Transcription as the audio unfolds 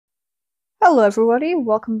Hello everybody,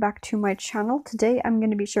 welcome back to my channel. Today I'm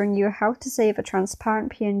going to be showing you how to save a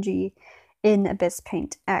transparent PNG in Ibis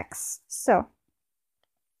Paint X. So,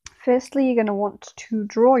 firstly you're going to want to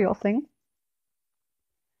draw your thing.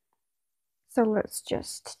 So let's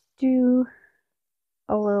just do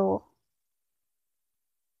a little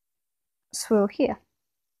swirl here.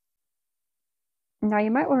 Now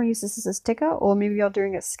you might want to use this as a sticker, or maybe you're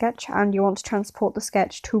doing a sketch and you want to transport the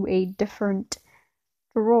sketch to a different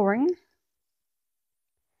drawing.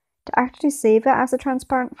 To actually save it as a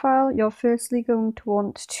transparent file, you're firstly going to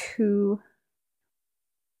want to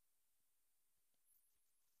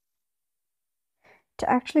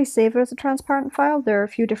actually save it as a transparent file, there are a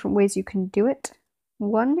few different ways you can do it.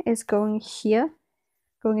 One is going here,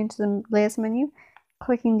 going into the layers menu,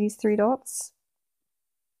 clicking these three dots,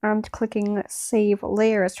 and clicking Save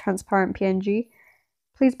Layer as Transparent PNG.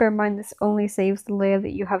 Please bear in mind this only saves the layer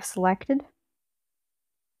that you have selected.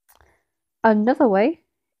 Another way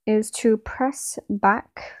is to press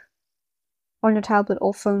back on your tablet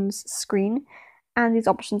or phone's screen, and these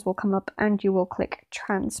options will come up and you will click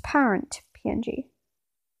Transparent PNG.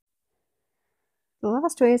 The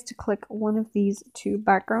last way is to click one of these two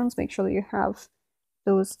backgrounds, make sure that you have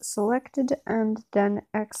those selected, and then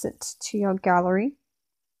exit to your gallery.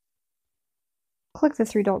 Click the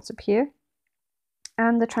three dots up here,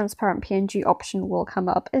 and the transparent PNG option will come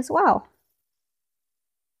up as well.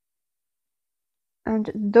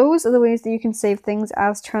 And those are the ways that you can save things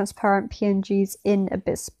as transparent PNGs in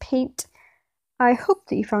Ibis Paint. I hope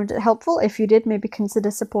that you found it helpful. If you did, maybe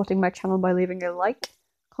consider supporting my channel by leaving a like,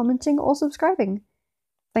 commenting, or subscribing.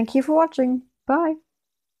 Thank you for watching. Bye!